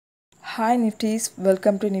Hi Nifties,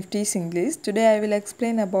 welcome to Nifties English. Today I will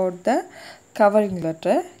explain about the covering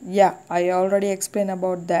letter. Yeah, I already explained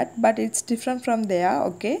about that, but it's different from there.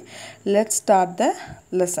 Okay, let's start the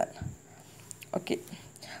lesson. Okay,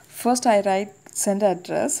 first I write send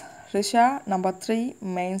address Risha number 3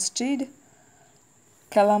 Main Street,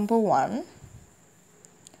 Colombo 1.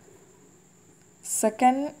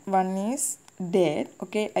 Second one is date.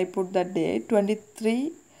 Okay, I put the date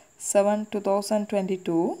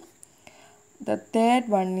 23/7/2022. The third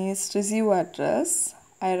one is receive address.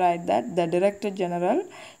 I write that the Director General,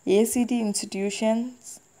 ACT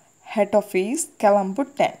Institutions, Head Office, Colombo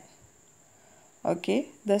 10. Okay,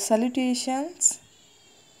 the salutations.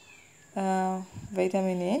 Wait a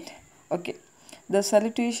minute. Okay, the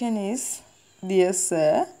salutation is dear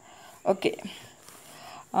sir. Okay.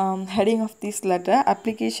 Heading of this letter,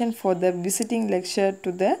 application for the visiting lecture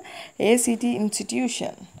to the ACT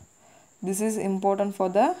institution. This is important for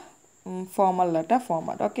the formal letter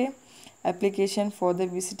format. Okay, application for the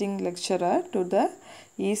visiting lecturer to the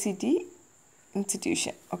ACT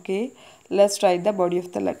institution. Okay, let's write the body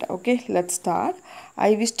of the letter. Okay, let's start.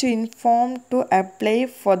 I wish to inform to apply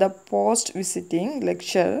for the post visiting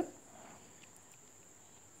lecture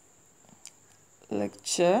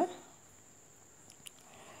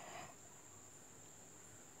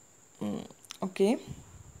okay,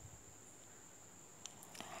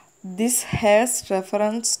 this has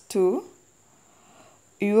reference to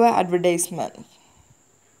your advertisement.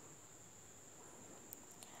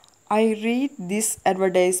 I read this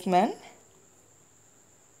advertisement.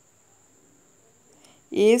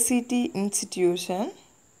 ACT institution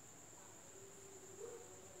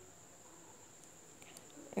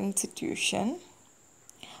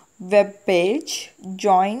web page.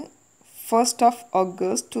 Join 1st of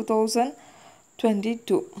August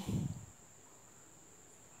 2022.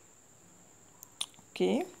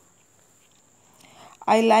 Okay,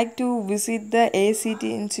 I like to visit the ACT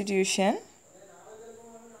institution.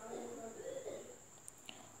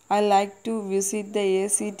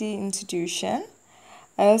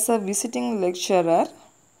 As a visiting lecturer.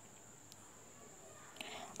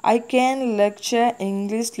 I can lecture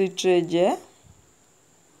English literature.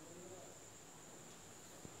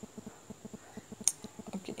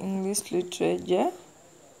 Okay, English literature.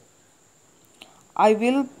 I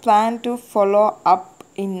will plan to follow up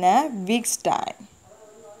in a week's time.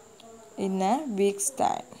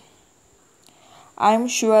 I am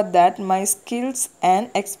sure that my skills and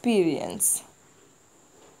experience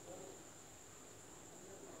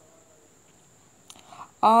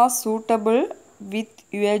are suitable with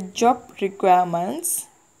your job requirements.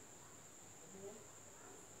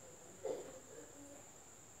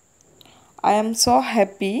 I am so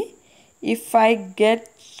happy if I get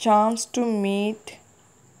chance to meet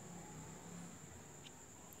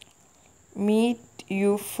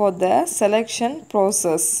you for the selection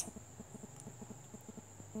process.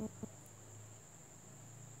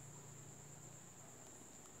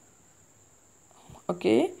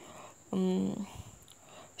 Okay,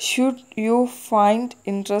 should you find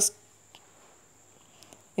interest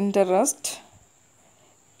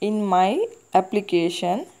in my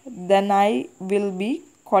application, then I will be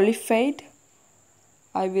qualified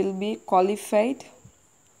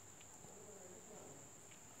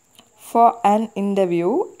for an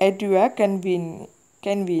interview at your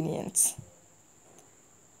convenience.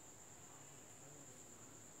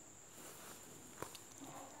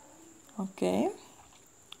 Okay,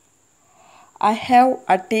 I have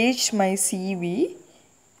attached my CV.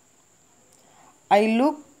 I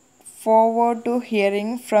look forward to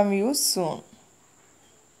hearing from you soon.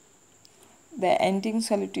 The ending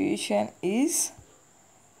salutation is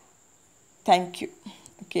thank you.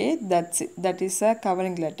 Okay, that's it. That is a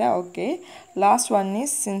covering letter. Okay, last one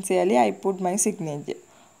is sincerely. I put my signature.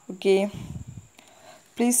 Okay,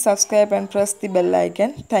 please subscribe and press the bell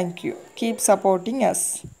icon. Thank you. Keep supporting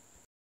us.